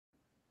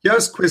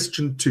Here's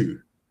question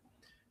 2.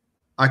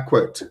 I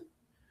quote,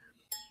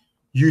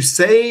 "You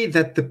say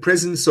that the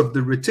presence of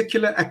the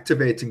reticular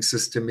activating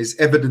system is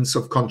evidence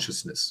of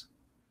consciousness.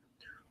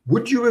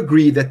 Would you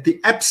agree that the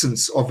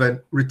absence of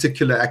a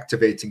reticular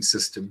activating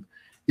system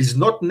is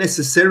not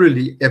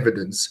necessarily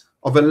evidence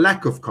of a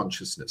lack of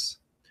consciousness?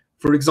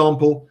 For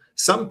example,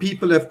 some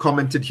people have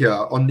commented here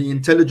on the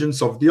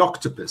intelligence of the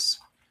octopus.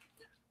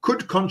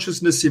 Could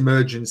consciousness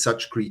emerge in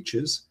such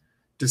creatures,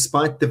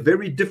 despite the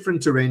very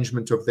different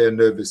arrangement of their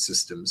nervous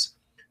systems,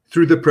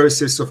 through the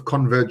process of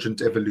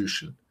convergent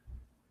evolution?"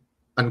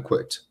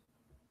 Unquote.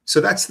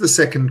 So that's the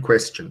second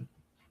question.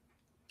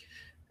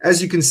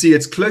 As you can see,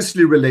 it's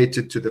closely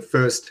related to the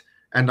first,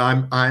 and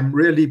I'm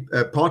really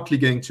partly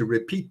going to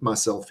repeat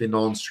myself in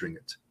answering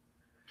it.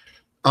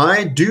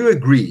 I do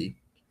agree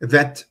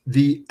that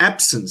the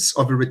absence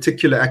of a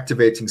reticular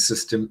activating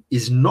system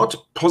is not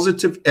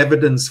positive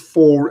evidence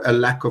for a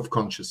lack of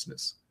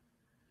consciousness.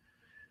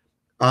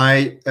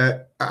 I'm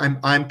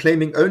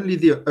claiming only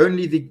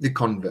the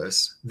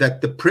converse,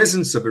 that the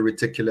presence of a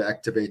reticular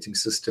activating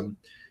system,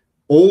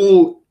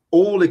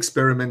 all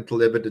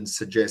experimental evidence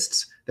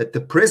suggests that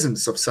the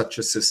presence of such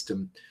a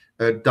system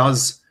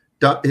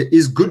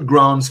is good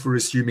grounds for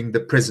assuming the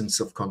presence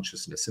of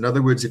consciousness. In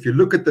other words, if you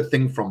look at the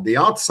thing from the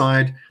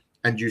outside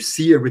and you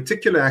see a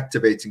reticular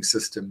activating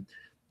system,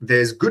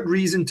 there's good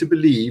reason to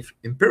believe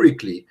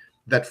empirically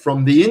that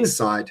from the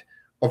inside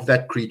of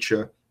that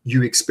creature,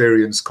 you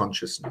experience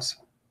consciousness.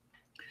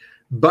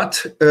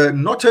 But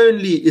not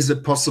only is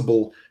it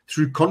possible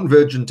through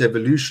convergent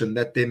evolution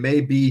that there may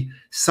be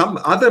some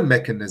other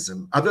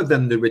mechanism other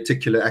than the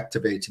reticular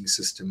activating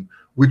system,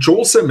 which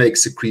also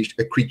makes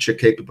a creature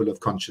capable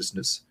of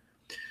consciousness.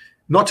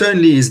 Not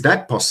only is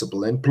that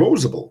possible and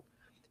plausible,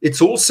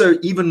 it's also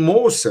even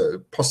more so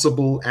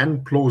possible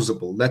and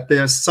plausible that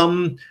there's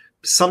some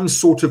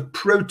sort of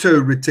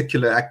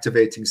proto-reticular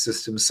activating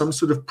system, some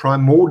sort of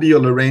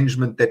primordial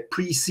arrangement that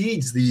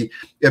precedes the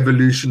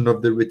evolution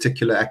of the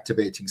reticular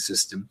activating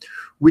system,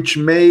 which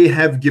may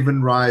have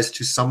given rise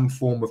to some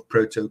form of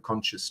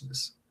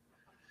proto-consciousness.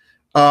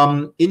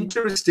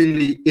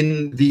 Interestingly,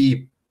 in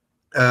the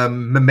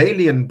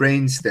mammalian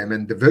brainstem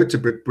and the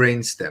vertebrate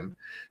brainstem,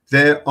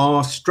 there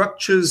are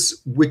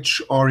structures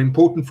which are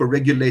important for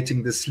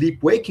regulating the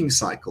sleep-waking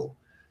cycle,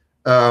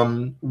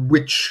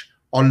 which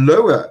are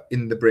lower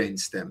in the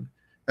brainstem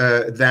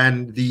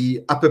than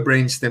the upper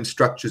brainstem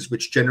structures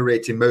which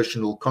generate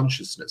emotional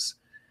consciousness.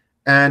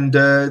 And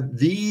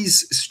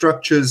these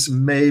structures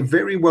may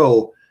very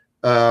well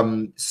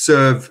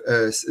serve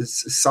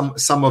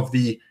some of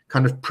the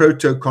kind of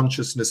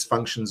proto-consciousness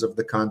functions of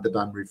the kind that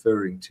I'm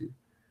referring to.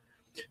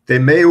 There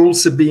may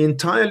also be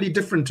entirely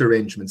different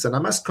arrangements. And I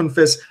must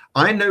confess,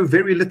 I know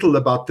very little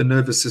about the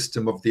nervous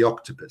system of the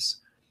octopus,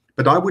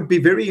 but I would be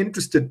very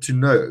interested to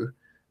know,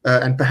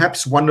 and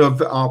perhaps one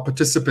of our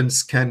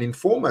participants can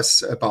inform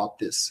us about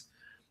this.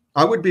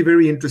 I would be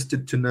very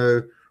interested to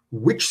know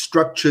which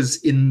structures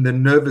in the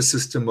nervous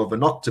system of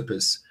an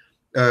octopus,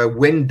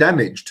 when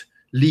damaged,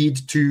 lead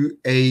to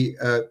the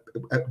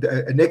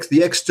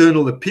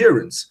external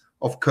appearance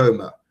of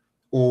coma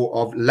or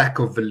of lack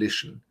of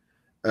volition,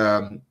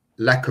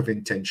 lack of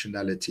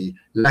intentionality,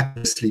 lack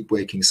of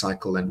sleep-waking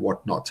cycle, and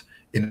whatnot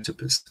in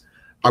octopus.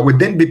 I would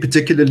then be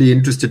particularly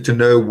interested to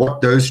know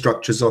what those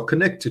structures are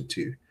connected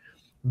to,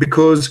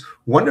 because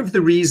one of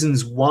the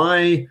reasons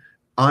why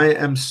I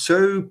am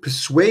so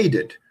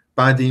persuaded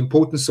by the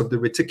importance of the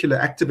reticular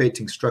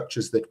activating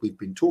structures that we've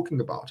been talking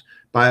about,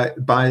 by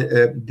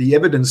the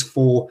evidence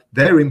for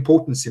their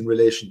importance in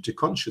relation to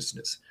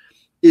consciousness,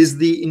 is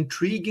the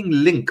intriguing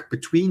link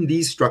between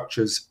these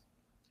structures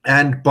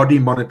and body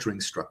monitoring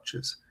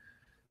structures.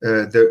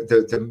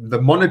 The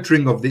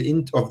monitoring of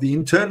the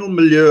internal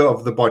milieu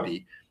of the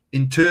body,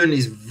 in turn,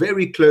 is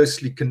very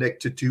closely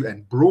connected to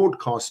and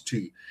broadcast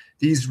to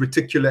these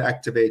reticular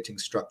activating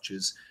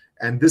structures,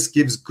 and this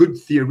gives good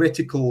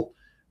theoretical,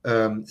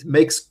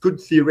 makes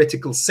good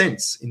theoretical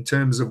sense in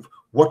terms of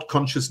what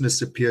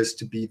consciousness appears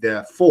to be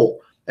there for,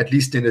 at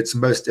least in its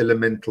most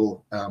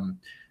elemental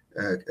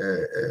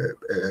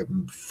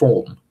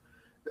form.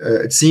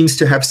 It seems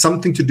to have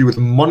something to do with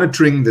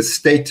monitoring the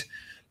state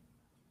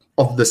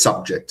of the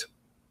subject,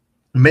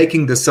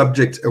 making the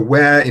subject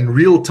aware in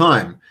real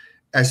time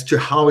as to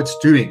how it's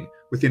doing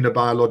within a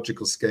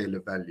biological scale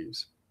of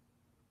values.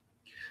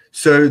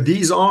 So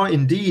these are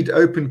indeed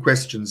open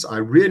questions. I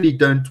really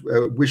don't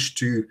wish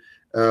to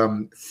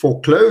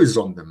foreclose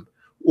on them.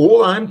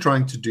 All I'm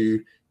trying to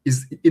do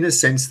is, in a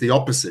sense, the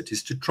opposite,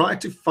 is to try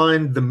to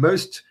find the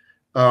most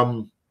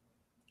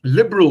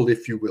liberal,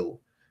 if you will,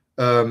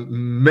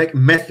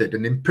 method,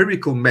 an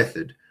empirical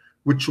method,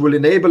 which will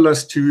enable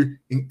us to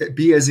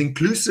be as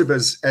inclusive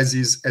as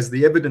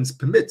the evidence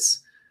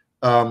permits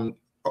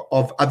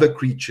of other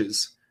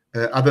creatures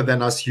other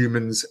than us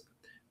humans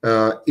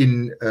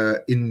in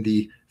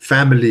the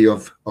family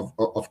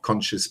of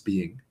conscious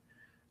being.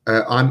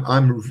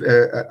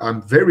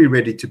 I'm very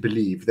ready to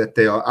believe that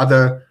there are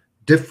other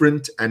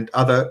different and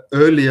other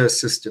earlier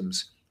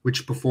systems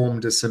which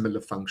performed a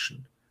similar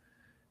function.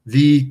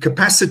 the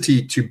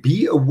capacity to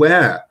be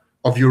aware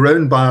of your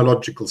own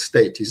biological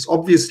state is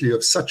obviously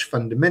of such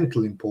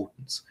fundamental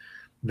importance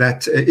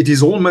that it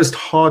is almost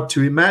hard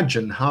to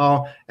imagine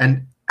how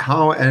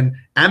an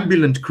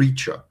ambulant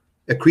creature,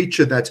 a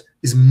creature that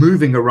is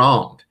moving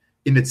around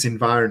in its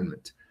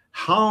environment,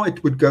 how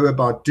it would go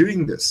about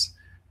doing this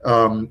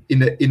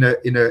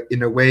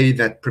in a way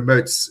that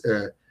promotes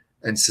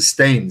and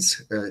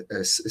sustains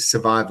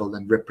survival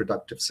and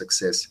reproductive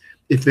success,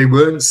 if there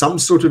weren't some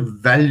sort of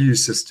value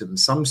system,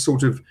 some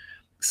sort of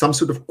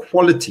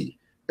quality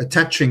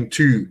attaching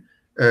to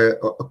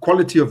a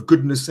quality of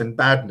goodness and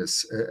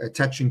badness,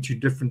 attaching to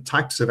different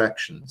types of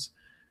actions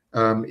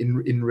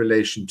in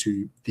relation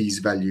to these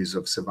values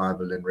of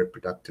survival and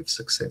reproductive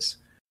success.